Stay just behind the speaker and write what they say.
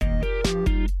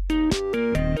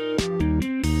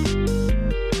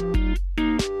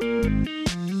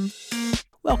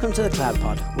Welcome to the Cloud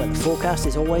Pod, where the forecast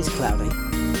is always cloudy.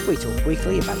 We talk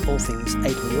weekly about all things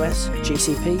AWS,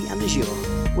 GCP, and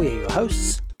Azure. We are your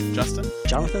hosts, Justin,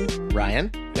 Jonathan, Ryan,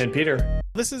 and Peter.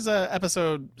 This is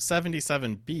episode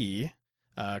 77B,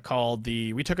 called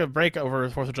we took a break over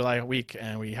the 4th of July week,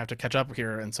 and we have to catch up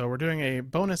here, and so we're doing a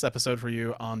bonus episode for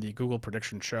you on the Google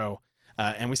Prediction Show.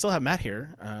 And we still have Matt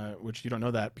here, which you don't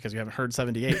know that because you haven't heard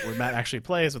 78, where Matt actually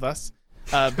plays with us.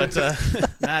 But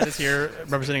Matt is here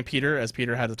representing Peter, as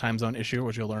Peter had a time zone issue,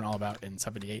 which you'll learn all about in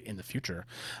 78 in the future.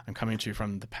 I'm coming to you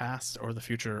from the past or the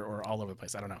future or all over the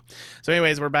place. I don't know. So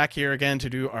anyways, we're back here again to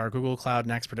do our Google Cloud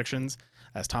Next predictions,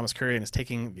 as Thomas Kurian is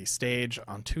taking the stage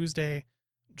on Tuesday,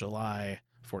 July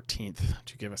 14th,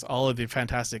 to give us all of the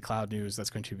fantastic cloud news that's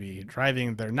going to be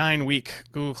driving their 9-week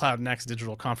Google Cloud Next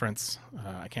digital conference.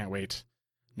 I can't wait.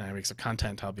 9 weeks of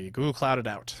content. I'll be Google Clouded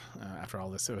out after all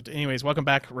this. So anyways, welcome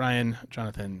back, Ryan,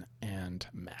 Jonathan, and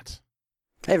Matt.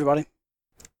 Hey everybody.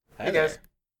 Hey guys.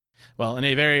 Well, in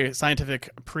a very scientific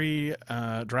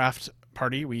pre-draft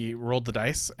party, we rolled the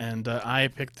dice, and I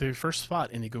picked the first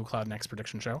spot in the Google Cloud Next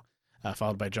prediction show,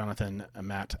 followed by Jonathan,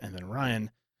 Matt, and then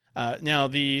Ryan.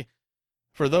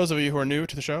 For those of you who are new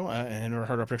to the show and never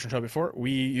heard our prediction show before,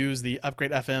 we use the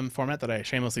Upgrade FM format that I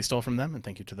shamelessly stole from them, and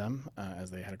thank you to them,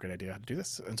 as they had a great idea how to do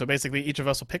this. And so basically, each of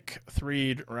us will pick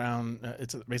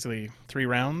it's basically 3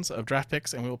 rounds of draft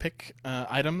picks, and we will pick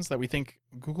items that we think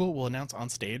Google will announce on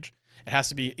stage. It has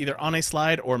to be either on a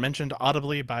slide or mentioned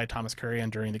audibly by Thomas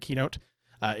Kurian during the keynote.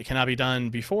 It cannot be done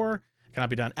before. Cannot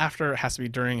be done after. It has to be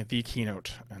during the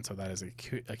keynote. And so that is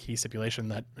a key stipulation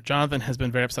that Jonathan has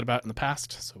been very upset about in the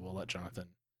past. So we'll let Jonathan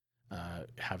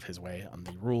have his way on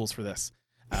the rules for this.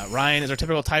 Ryan is our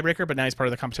typical tiebreaker, but now he's part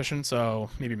of the competition. So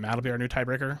maybe Matt will be our new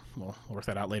tiebreaker. We'll work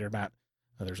that out later, Matt.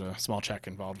 There's a small check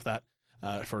involved with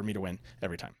that for me to win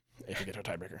every time if we get to a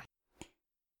tiebreaker.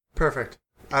 Perfect.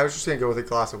 I was just going to go with a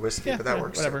glass of whiskey, but that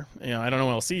works. Whatever. So. I don't know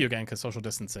when I'll see you again because social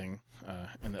distancing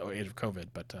in the age of COVID.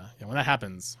 But when that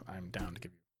happens, I'm down to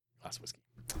give you a glass of whiskey.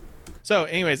 So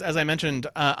anyways, as I mentioned,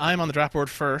 I'm on the draft board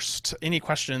first. Any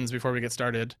questions before we get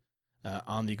started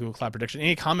on the Google Cloud prediction?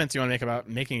 Any comments you want to make about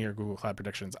making your Google Cloud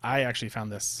predictions? I actually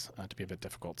found this to be a bit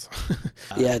difficult.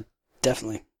 Yeah,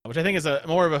 definitely. Which I think is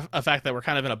more of a fact that we're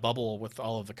kind of in a bubble with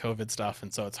all of the COVID stuff.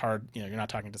 And so it's hard. You're not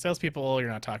talking to salespeople.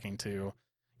 You're not talking to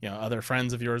other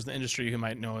friends of yours in the industry who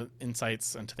might know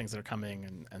insights into things that are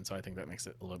coming, and so I think that makes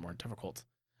it a little more difficult.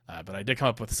 But I did come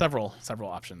up with several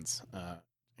options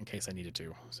in case I needed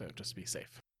to, so just to be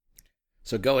safe.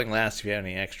 So going last, if you have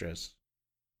any extras.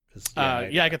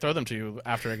 I could throw them to you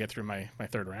after I get through my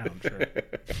third round.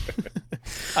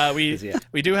 Sure.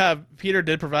 We do have Peter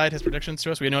did provide his predictions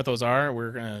to us. We know what those are.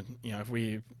 We're gonna if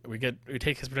we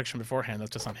take his prediction beforehand, that's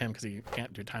just on him because he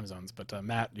can't do time zones. But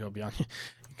Matt, you'll be on.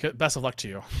 Best of luck to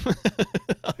you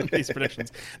on these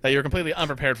predictions that you're completely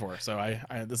unprepared for. So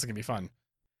this is gonna be fun.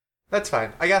 That's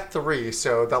fine. I got 3,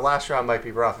 so the last round might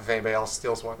be rough if anybody else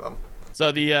steals one of them.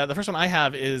 So the first one I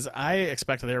have is I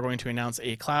expect that they're going to announce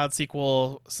a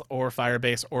CloudSQL or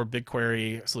Firebase or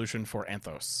BigQuery solution for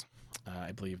Anthos.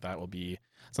 I believe that will be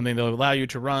something that will allow you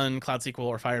to run CloudSQL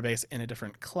or Firebase in a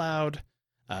different cloud,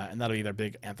 and that'll be their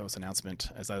big Anthos announcement,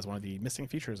 as that is one of the missing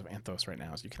features of Anthos right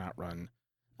now, is you cannot run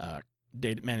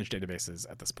managed databases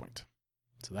at this point.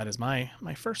 So that is my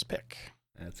first pick.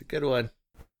 That's a good one.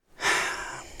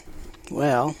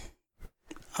 Well,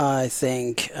 I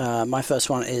think my first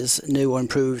one is new or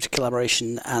improved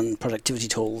collaboration and productivity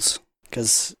tools,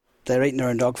 because they're eating their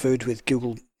own dog food with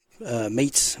Google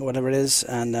Meet or whatever it is,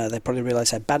 and they probably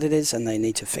realize how bad it is and they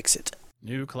need to fix it.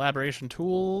 New collaboration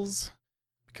tools,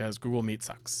 because Google Meet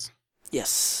sucks.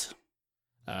 Yes.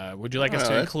 Would you like us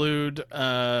to include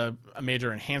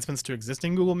major enhancements to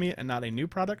existing Google Meet and not a new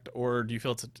product, or do you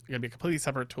feel it's going to be a completely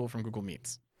separate tool from Google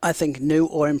Meets? I think new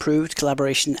or improved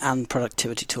collaboration and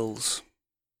productivity tools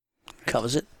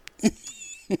covers it.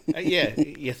 Yeah,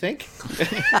 you think?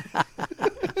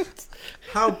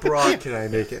 How broad can I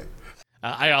make it?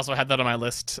 I also had that on my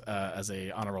list as a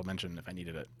honorable mention if I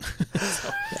needed it.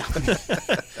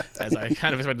 As I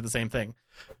kind of expected the same thing.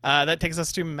 That takes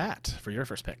us to Matt for your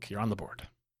first pick. You're on the board.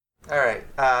 All right.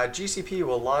 GCP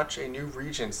will launch a new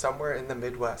region somewhere in the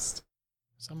Midwest.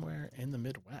 Somewhere in the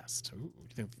Midwest. Ooh,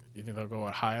 do you think they'll go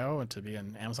Ohio to be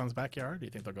in Amazon's backyard? Do you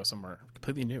think they'll go somewhere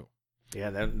completely new? Yeah,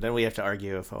 then we have to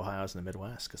argue if Ohio's in the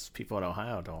Midwest, because people in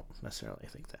Ohio don't necessarily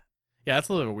think that. Yeah, that's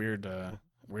a little weird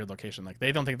location. Like,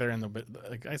 they don't think they're in the...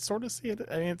 Like, I sort of see it.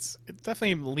 I mean, it's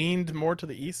definitely leaned more to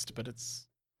the east, but it's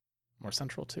more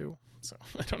central too. So,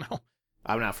 I don't know.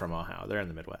 I'm not from Ohio. They're in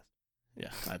the Midwest. Yeah,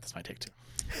 that's my take too.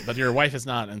 But your wife is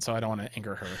not, and so I don't want to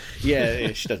anger her.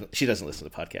 Yeah, she doesn't. She doesn't listen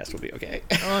to the podcast. We'll be okay.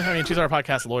 Well, I mean, she's our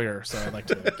podcast lawyer, so I'd like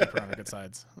to keep her on her good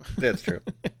sides. That's true.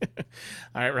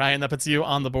 All right, Ryan, that puts you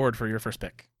on the board for your first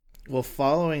pick. Well,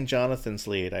 following Jonathan's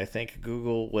lead, I think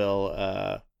Google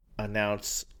will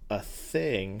announce a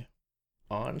thing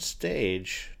on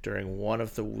stage during one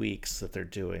of the weeks that they're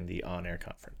doing the on-air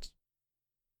conference.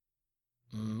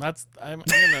 I'm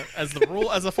gonna,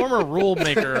 as a former rule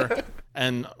maker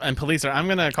and policer, I'm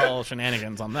gonna call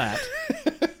shenanigans on that.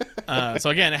 So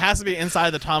again, it has to be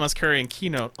inside the Thomas Kurian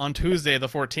keynote on Tuesday the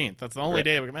 14th. That's the only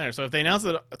day it would matter. So if they announce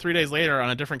it 3 days later on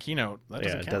a different keynote, that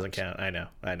doesn't count. It doesn't count. I know.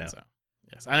 So,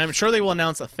 yes, and I'm sure they will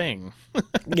announce a thing.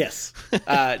 Yes.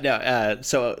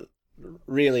 So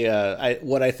really,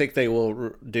 what I think they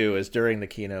will do is during the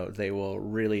keynote, they will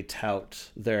really tout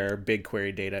their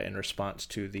BigQuery data in response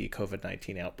to the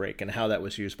COVID-19 outbreak and how that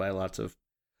was used by lots of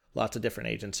different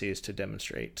agencies to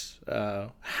demonstrate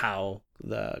how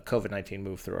the COVID-19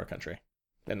 moved through our country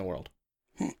and the world.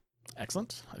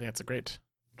 Excellent. I think that's a great.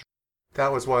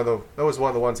 That was one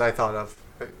of the ones I thought of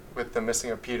with the missing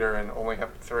of Peter and only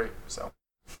having 3. So.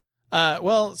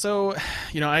 Well, so,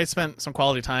 I spent some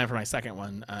quality time for my second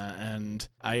one, and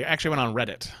I actually went on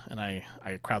Reddit, and I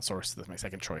crowdsourced as my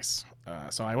second choice.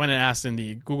 So I went and asked in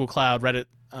the Google Cloud Reddit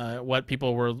what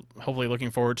people were hopefully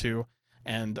looking forward to,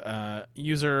 and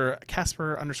user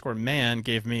Casper_man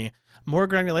gave me more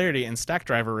granularity in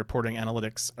Stackdriver reporting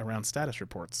analytics around status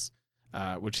reports,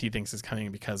 which he thinks is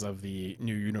coming because of the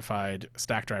new unified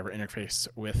Stackdriver interface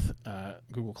with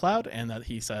Google Cloud, and that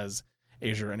he says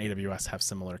Azure and AWS have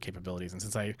similar capabilities. And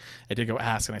since I did go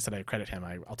ask and I said I credit him,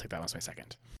 I'll take that one as my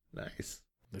second. Nice.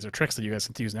 These are tricks that you guys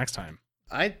can use next time.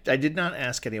 I did not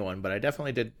ask anyone, but I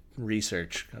definitely did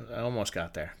research. I almost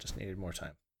got there. Just needed more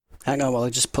time. Hang on while I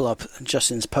just pull up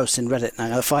Justin's post in Reddit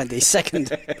and I'll find the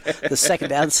second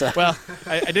answer. Well,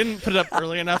 I didn't put it up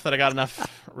early enough that I got enough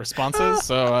responses,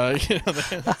 so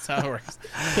that's how it works.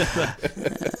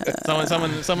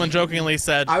 Someone jokingly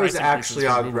said I was actually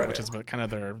on Google, Reddit, which is kind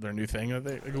of their new thing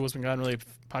that Google's been gotten really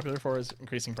popular for, is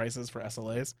increasing prices for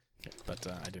SLAs. But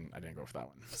I didn't go for that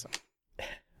one. So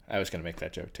I was going to make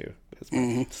that joke too.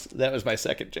 That was my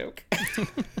second joke.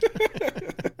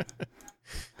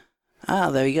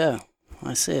 There we go.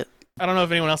 I see it. I don't know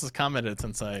if anyone else has commented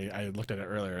since I looked at it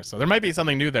earlier, so there might be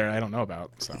something new there I don't know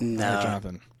about. So no,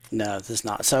 Jonathan. No, there's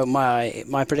not. So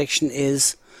my prediction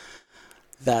is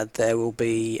that there will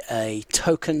be a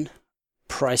token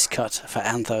price cut for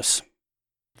Anthos,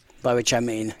 by which I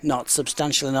mean not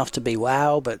substantial enough to be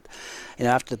wow, but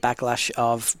after the backlash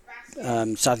of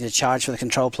starting to charge for the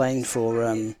control plane for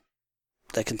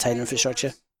the container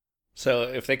infrastructure. So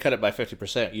if they cut it by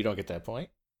 50%, you don't get that point?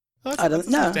 Well, I don't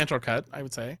know. A substantial cut, I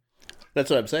would say. That's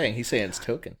what I'm saying. He's saying it's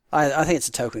token. I think it's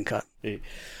a token cut.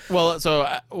 Well,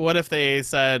 so what if they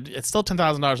said it's still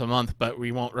 $10,000 a month, but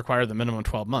we won't require the minimum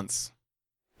 12 months?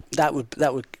 That would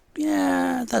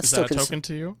that's Is still that a token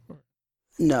to you?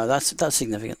 No, that's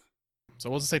significant.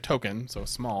 So we'll just say token, so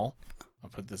small.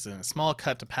 I'll put this in a small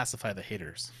cut to pacify the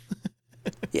haters.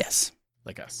 Yes.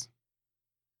 Like us.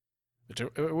 Which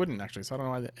it wouldn't actually, so I don't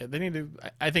know why they need to.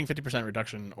 I think 50%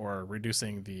 reduction or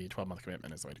reducing the 12-month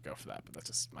commitment is the way to go for that, but that's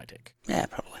just my take. Yeah,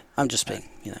 probably. I'm just being,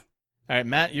 All right,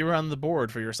 Matt, you were on the board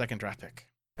for your second draft pick.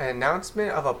 An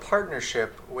announcement of a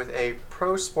partnership with a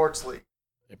pro sports league.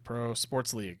 A pro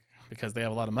sports league, because they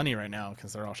have a lot of money right now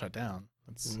because they're all shut down.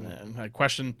 I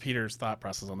question Peter's thought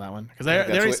process on that one, because they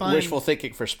already signed wishful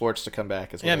thinking for sports to come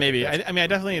back as well. Yeah, maybe. I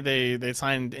definitely they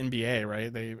signed NBA,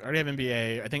 right? They already have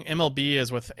NBA. I think MLB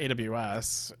is with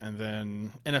AWS, and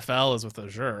then NFL is with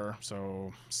Azure.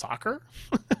 So soccer,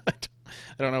 I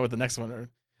don't know what the next one.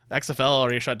 The XFL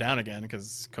already shut down again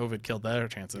because COVID killed their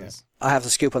chances. I have the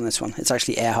scoop on this one. It's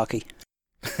actually air hockey.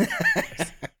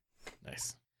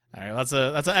 Nice. All right, that's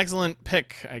an excellent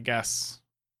pick, I guess.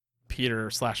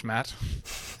 Peter/Matt.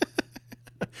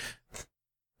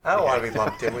 I don't want to be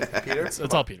lumped in with Peter. It's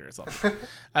all Peter. It's all Peter.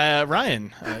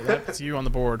 Ryan, that's you on the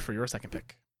board for your second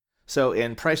pick. So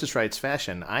in Price is Right's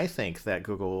fashion, I think that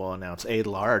Google will announce a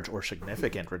large or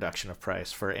significant reduction of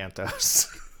price for Anthos.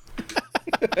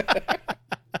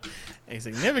 A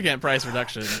significant price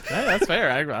reduction. That's fair.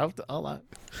 I'll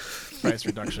price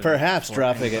reduction. Perhaps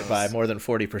dropping it by more than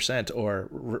 40% or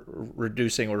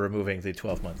reducing or removing the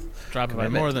 12-month Drop it by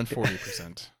more than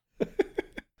 40%.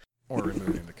 Or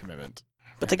removing the commitment.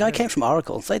 But the guy came from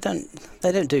Oracle. They don't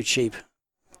do cheap.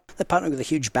 They're partnering with a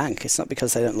huge bank. It's not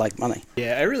because they don't like money.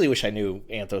 Yeah, I really wish I knew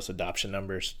Anthos adoption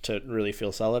numbers to really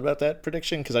feel solid about that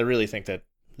prediction, because I really think that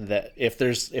that if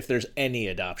there's any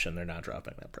adoption, they're not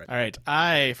dropping that price. All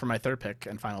right, for my third pick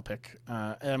and final pick,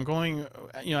 I'm going.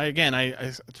 Again,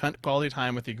 I spent quality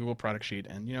time with the Google product sheet,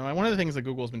 and one of the things that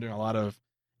Google's been doing a lot of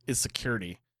is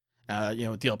security.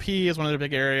 DLP is one of their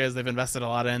big areas they've invested a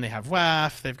lot in. They have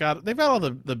WAF. They've got all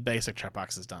the basic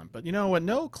checkboxes done. But what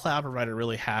no cloud provider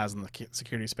really has in the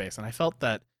security space, and I felt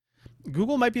that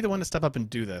Google might be the one to step up and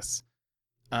do this.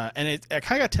 And it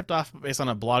kind of got tipped off based on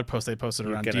a blog post they posted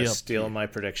around DLP. You're going to steal my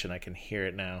prediction. I can hear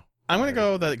it now. I'm going to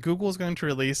go that Google is going to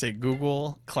release a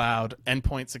Google Cloud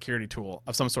endpoint security tool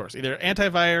of some sort, either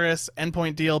Antivirus,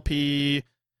 Endpoint DLP,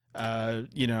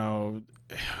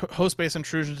 host-based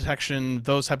intrusion detection,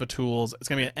 those type of tools. It's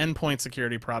going to be an endpoint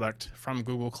security product from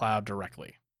Google Cloud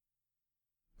directly.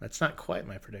 That's not quite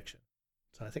my prediction,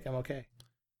 so I think I'm okay.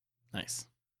 Nice.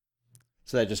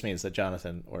 So that just means that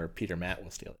Jonathan or Peter Matt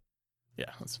will steal it.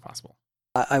 Yeah, that's possible.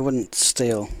 I wouldn't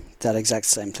steal that exact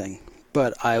same thing,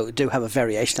 but I do have a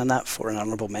variation on that for an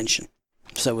honourable mention.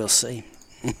 So we'll see.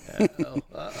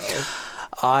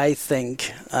 I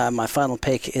think my final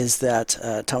pick is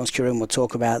that Thomas Kurian will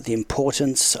talk about the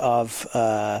importance of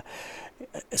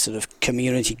sort of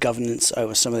community governance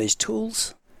over some of these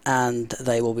tools, and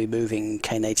they will be moving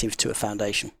Knative to a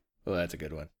foundation. Well, that's a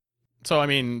good one. So,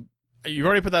 you've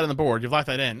already put that on the board. You've locked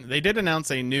that in. They did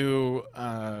announce a new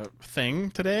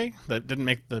thing today that didn't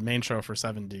make the main show for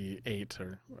 78,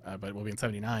 but will be in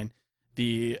 79.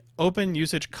 The Open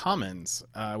Usage Commons,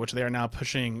 which they are now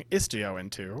pushing Istio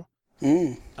into.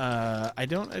 I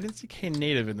didn't see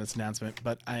Knative in this announcement,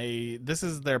 but this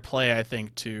is their play, I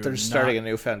think, They're starting a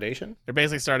new foundation? They're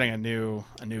basically starting a new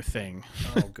thing.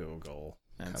 Oh, Google.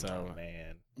 And Come on,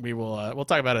 man. We'll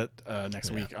talk about it next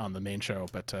week on the main show,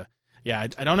 but I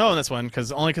don't know on this one because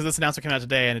this announcement came out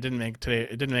today and it didn't make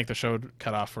the show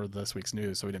cut off for this week's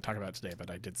news, so we didn't talk about it today, but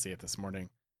I did see it this morning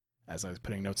as I was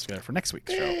putting notes together for next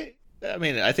week's show.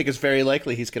 I think it's very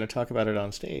likely he's going to talk about it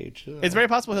on stage. It's very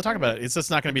possible he'll talk about it. It's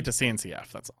just not going to be to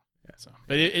CNCF. That's all. Yeah. So,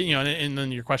 but and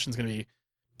then your question is going to be,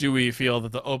 do we feel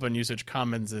that the Open Usage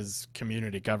Commons is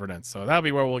community governance? So that'll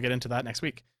be where we'll get into that next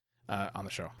week on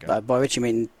the show. By which you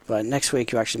mean by next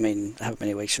week? You actually mean how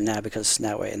many weeks from now? Because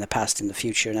now we're in the past, in the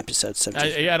future, in episode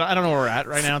 70. I don't know where we're at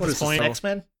right now at this point.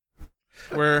 X-Men?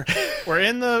 We're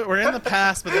in the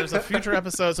past, but there's a future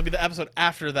episode. So it'll be the episode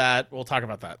after that. We'll talk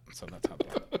about that. So that's how.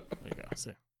 There you go.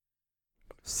 See.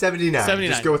 79.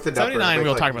 Just go with the number. 79.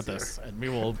 We'll talk about this, and we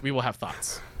will have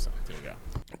thoughts. So there you go.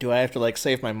 Do I have to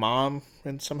save my mom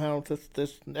and somehow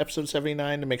this episode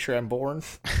 79 to make sure I'm born?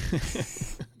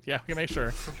 Yeah, we can make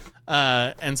sure.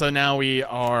 And so now we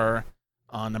are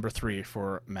on number 3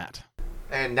 for Matt.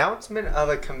 An announcement of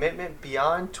a commitment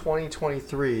beyond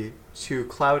 2023 to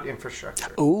cloud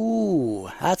infrastructure. Ooh,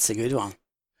 that's a good one.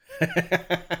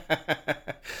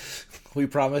 We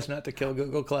promise not to kill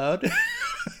Google Cloud.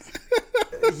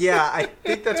 Yeah, I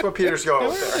think that's what Peter's going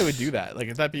with there. They would do that.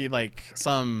 Would that be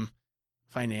some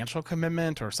financial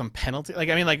commitment or some penalty?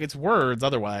 It's words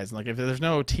otherwise. If there's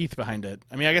no teeth behind it.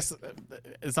 I guess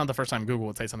it's not the first time Google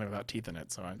would say something without teeth in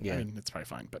it. So it's probably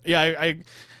fine. But yeah,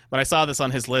 when I saw this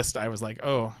on his list, I was like,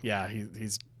 oh yeah,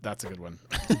 that's a good one.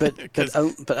 But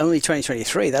only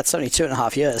 2023. That's only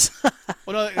 2.5 years.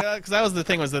 Well, no, because that was the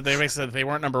thing, was that they basically said if they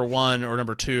weren't number 1 or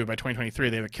number 2 by 2023,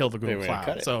 they would kill the Google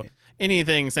Cloud. So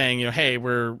anything saying, hey,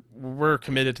 we're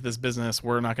committed to this business,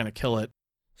 we're not going to kill it.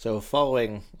 So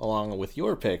following along with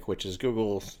your pick, which is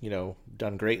Google's,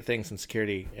 done great things in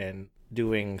security and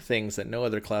doing things that no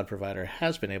other cloud provider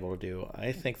has been able to do,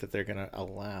 I think that they're going to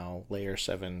allow layer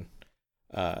 7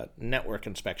 network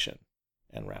inspection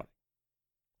and routing.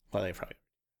 Well, they probably.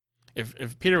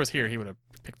 If Peter was here, he would have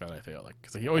picked that, I feel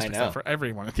because he always picks that for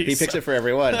every one of these. He picks it for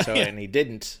everyone, Yeah. And he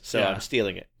didn't, so I'm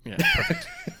stealing it. Yeah, perfect.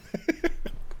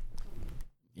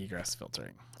 Egress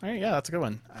filtering. All right, yeah, that's a good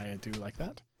one. I do like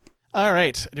that. All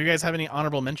right, do you guys have any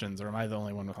honorable mentions, or am I the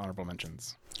only one with honorable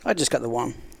mentions? I just got the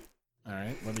one. All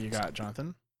right, what do you got,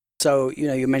 Jonathan? So,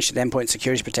 you mentioned endpoint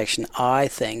security protection. I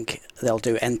think they'll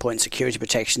do endpoint security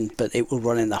protection, but it will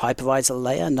run in the hypervisor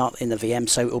layer, not in the VM,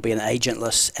 so it will be an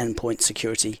agentless endpoint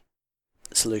security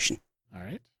solution. All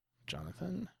right,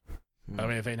 Jonathan.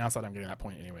 If they announce that, I'm getting that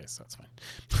point anyways, so that's fine.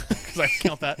 Because I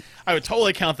count that. I would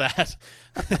totally count that.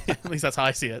 At least that's how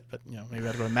I see it. But, maybe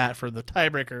I'd go to Matt for the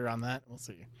tiebreaker on that. We'll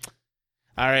see.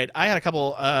 All right. I had a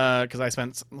couple, because I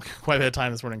spent quite a bit of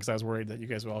time this morning because I was worried that you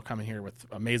guys would all come in here with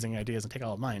amazing ideas and take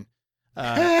all of mine.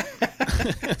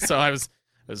 So I was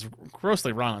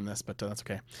grossly wrong on this, but that's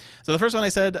okay. So the first one I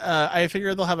said, I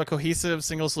figure they'll have a cohesive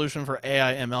single solution for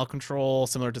AI ML control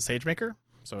similar to Sagemaker.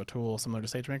 So a tool similar to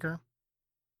Sagemaker.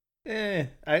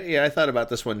 I thought about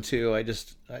this one too.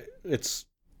 It's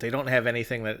they don't have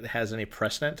anything that has any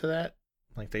precedent to that.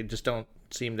 Like they just don't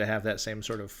seem to have that same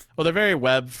sort of. Well, they're very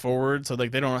web forward, so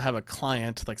like they don't have a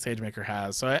client like SageMaker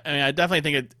has. So I mean, I definitely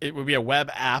think it would be a web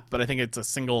app, but I think it's a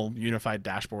single unified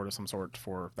dashboard of some sort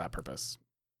for that purpose,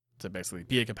 to basically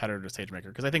be a competitor to SageMaker.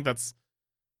 Because I think that's,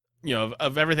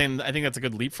 of everything, I think that's a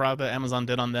good leapfrog that Amazon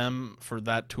did on them for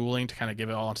that tooling to kind of give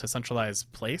it all into a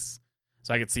centralized place.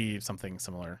 So I could see something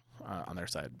similar on their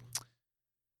side.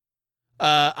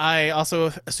 I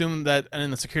also assume that in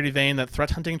the security vein that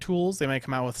threat hunting tools, they might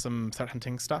come out with some threat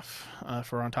hunting stuff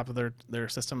for on top of their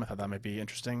system. I thought that might be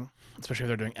interesting, especially if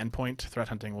they're doing endpoint. Threat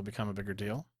hunting will become a bigger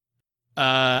deal.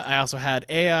 I also had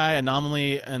AI,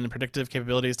 anomaly, and predictive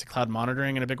capabilities to cloud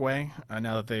monitoring in a big way.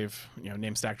 Now that they've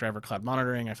named Stackdriver Cloud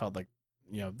Monitoring, I felt like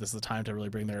this is the time to really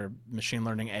bring their machine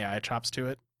learning AI chops to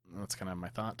it. That's kind of my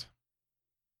thought.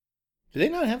 Do they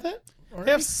not have that already?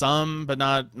 They have some, but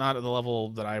not at the level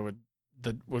that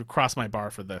would cross my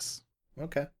bar for this.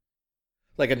 Okay.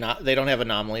 Like they don't have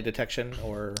anomaly detection,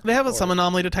 or they have some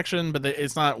anomaly detection, but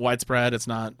it's not widespread. It's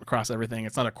not across everything.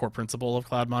 It's not a core principle of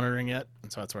cloud monitoring yet,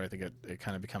 and so that's where I think it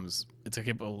kind of becomes it's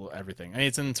capable of everything. I mean,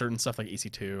 it's in certain stuff like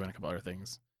EC2 and a couple other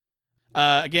things.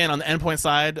 Again, on the endpoint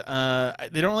side,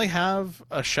 they don't really have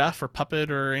a chef or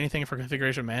puppet or anything for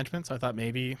configuration management, so I thought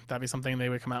maybe that'd be something they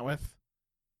would come out with.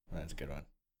 That's a good one.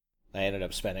 I ended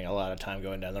up spending a lot of time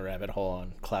going down the rabbit hole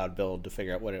on Cloud Build to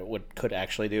figure out what it could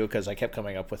actually do, because I kept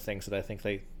coming up with things that I think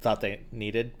they thought they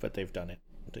needed, but they've done it.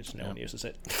 Just no one uses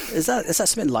it. Is that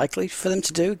something likely for them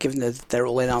to do, given that they're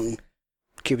all in on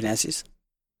Kubernetes?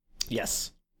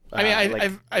 Yes. I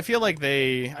mean, I feel like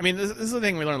this is the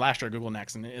thing we learned last year at Google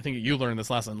Next, and I think you learned this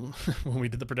lesson when we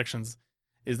did the predictions,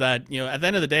 is that, at the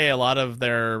end of the day, a lot of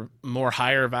their more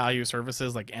higher value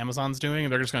services like Amazon's doing,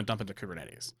 they're just going to dump into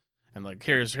Kubernetes. And like,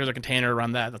 here's a container,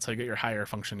 run that. That's how you get your higher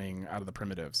functioning out of the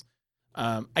primitives.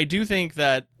 I do think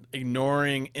that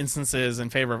ignoring instances in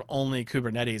favor of only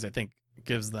Kubernetes, I think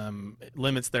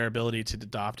limits their ability to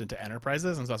adopt into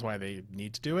enterprises. And so that's why they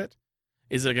need to do it.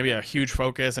 Is it going to be a huge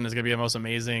focus and is it going to be the most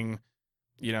amazing,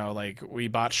 like we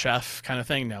bought Chef kind of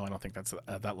thing? No, I don't think that's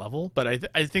at that level. But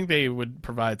I think they would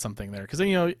provide something there. Because,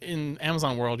 in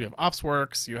Amazon world, you have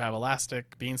OpsWorks, you have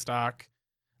Elastic, Beanstalk.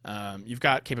 You've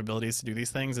got capabilities to do these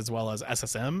things as well as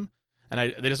SSM, and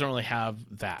they just don't really have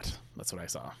that. That's what I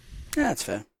saw. Yeah, that's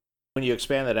fair. When you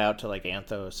expand that out to like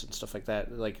Anthos and stuff like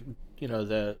that, like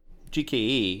the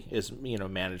GKE is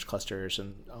manage clusters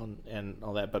and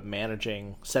all that, but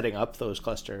setting up those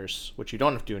clusters, which you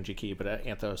don't have to do in GKE, but at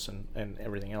Anthos and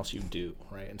everything else you do,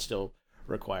 right, and still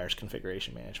requires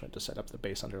configuration management to set up the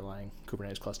base underlying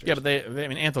Kubernetes clusters. Yeah, but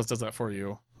Anthos does that for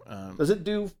you. Does it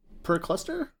do per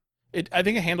cluster? I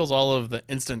think it handles all of the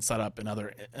instance setup and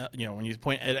other, when you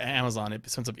point at Amazon, it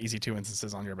sets up EC2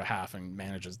 instances on your behalf and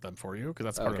manages them for you, because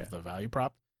that's part of the value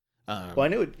prop. Well, I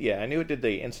knew it did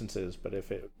the instances, but if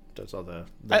it does all the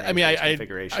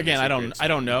configuration, again, I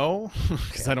don't know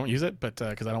because I don't use it, but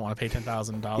because I don't want to pay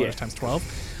 $10,000 times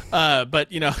 12. But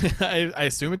I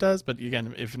assume it does. But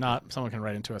again, if not, someone can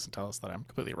write into us and tell us that I'm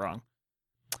completely wrong.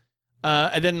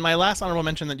 And then my last honorable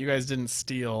mention that you guys didn't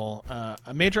steal,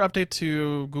 a major update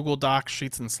to Google Docs,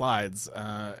 Sheets, and Slides.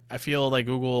 I feel like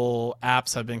Google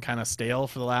apps have been kind of stale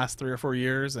for the last 3 or 4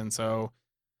 years, and so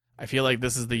I feel like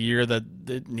this is the year that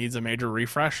it needs a major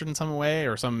refresh in some way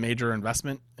or some major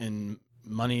investment in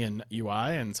money and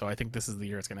UI, and so I think this is the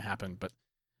year it's going to happen, but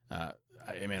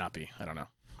it may not be. I don't know.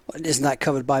 Well, isn't that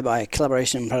covered by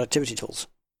collaboration and productivity tools?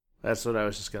 That's what I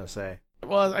was just going to say.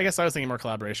 Well, I guess I was thinking more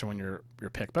collaboration when your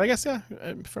pick, but I guess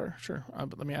for sure.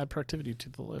 But let me add productivity to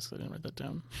the list. I didn't write that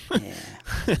down.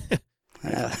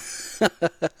 Yeah.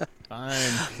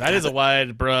 Fine. That is a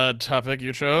wide, broad topic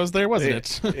you chose there, wasn't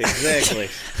it? Exactly.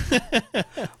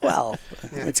 Well,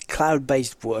 it's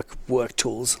cloud-based work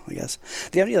tools, I guess.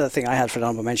 The only other thing I had for an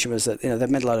honorable mention was that they've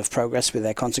made a lot of progress with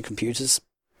their quantum computers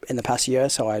in the past year,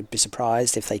 so I'd be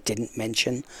surprised if they didn't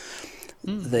mention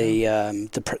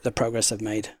the progress they've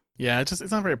made. Yeah, it's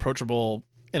not very approachable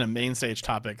in a main stage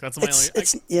topic. That's my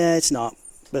it's not.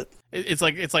 But it's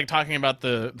like talking about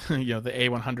the the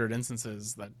A100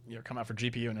 instances that come out for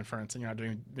GPU and inference, and you're not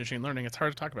doing machine learning. It's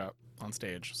hard to talk about on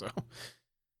stage. So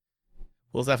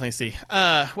we'll definitely see.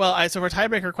 So for a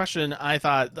tiebreaker question, I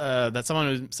thought that someone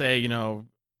would say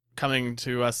coming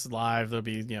to us live, there'll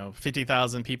be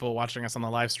 50,000 people watching us on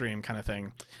the live stream kind of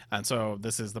thing, and so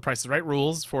this is the Price is Right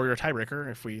rules for your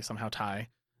tiebreaker. If we somehow tie.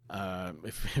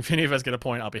 If any of us get a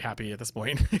point, I'll be happy at this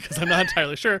point because I'm not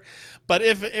entirely sure. But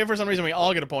if for some reason we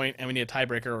all get a point and we need a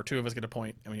tiebreaker, or 2 of us get a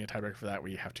point and we need a tiebreaker for that,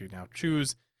 we have to now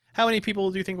choose how many people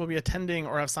do you think will be attending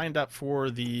or have signed up for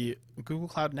the Google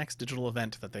Cloud Next digital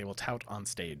event that they will tout on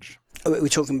stage. We're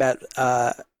talking about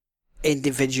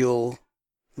individual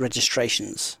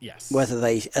registrations. Yes. Whether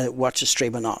they watch a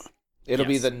stream or not. It'll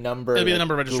be Yes. the number. It'll be the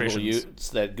number of Google registrations.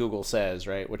 that Google says,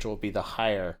 right? Which will be the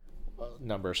higher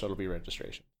number, so it'll be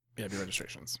registration. Yeah, it'll be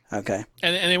registrations. Okay.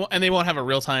 And they won't have a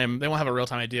real time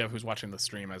idea of who's watching the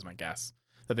stream, as my guess.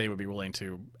 That they would be willing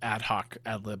to ad hoc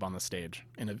ad lib on the stage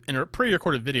in a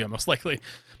pre-recorded video, most likely.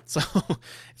 So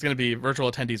it's going to be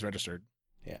virtual attendees registered.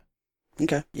 Yeah.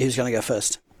 Okay. Who's going to go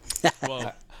first?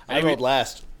 Well, I rolled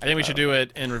last. I think we should do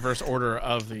it in reverse order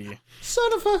of the.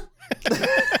 Son of a.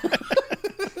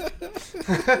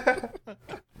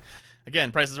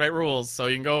 Again, Price is Right rules, so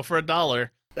you can go for $1.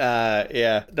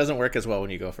 Yeah, it doesn't work as well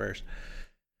when you go first.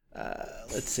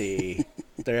 Let's see.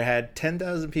 There had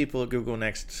 10,000 people at Google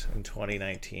Next in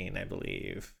 2019, I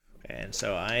believe. And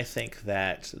so I think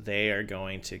that they are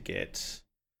going to get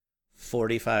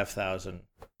 45,000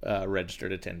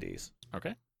 registered attendees.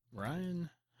 Okay. Ryan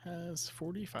has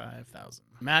 45,000.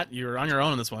 Matt, you're on your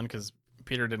own on this one because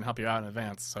Peter didn't help you out in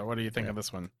advance. So what do you think of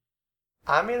this one?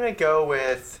 I'm going to go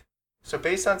with, so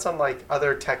based on some like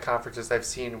other tech conferences I've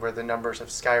seen where the numbers have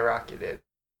skyrocketed,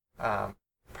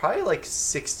 probably like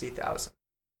 60,000.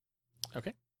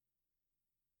 Okay.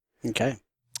 Okay.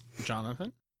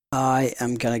 Jonathan? I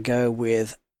am going to go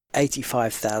with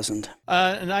 85,000.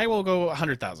 And I will go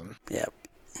 100,000. Yep.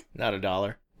 Not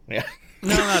 $1. Yeah.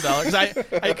 No, not $1.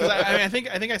 Because I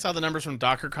think I saw the numbers from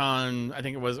DockerCon. I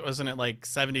think wasn't it like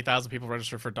 70,000 people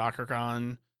registered for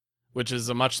DockerCon, which is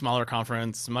a much smaller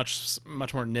conference, much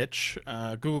more niche.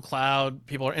 Google Cloud,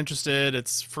 people are interested.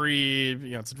 It's free.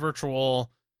 It's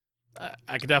virtual.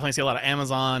 I could definitely see a lot of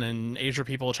Amazon and Azure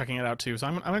people checking it out too. So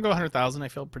I'm gonna go 100,000. I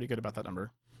feel pretty good about that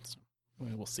number. So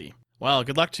we'll see. Well,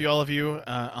 good luck to all of you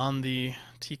on the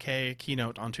TK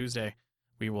keynote on Tuesday.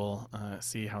 We will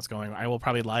see how it's going. I will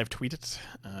probably live tweet it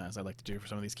as I like to do for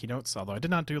some of these keynotes. Although I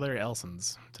did not do Larry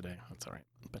Ellison's today. That's all right.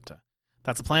 But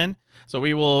that's the plan. So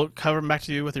we will cover back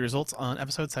to you with the results on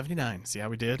episode 79. See how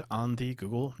we did on the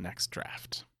Google Next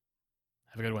Draft.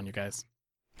 Have a good one, you guys.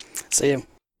 See you.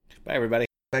 Bye, everybody.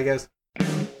 Bye, guys.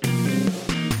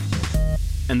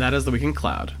 And that is the Week in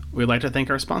Cloud. We'd like to thank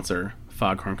our sponsor,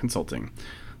 Foghorn Consulting.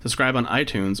 Subscribe on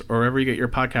iTunes or wherever you get your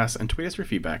podcasts and tweet us your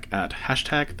feedback at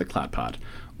 #TheCloudPod.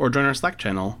 Or join our Slack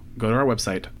channel, go to our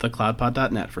website,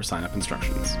 thecloudpod.net for sign-up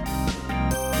instructions.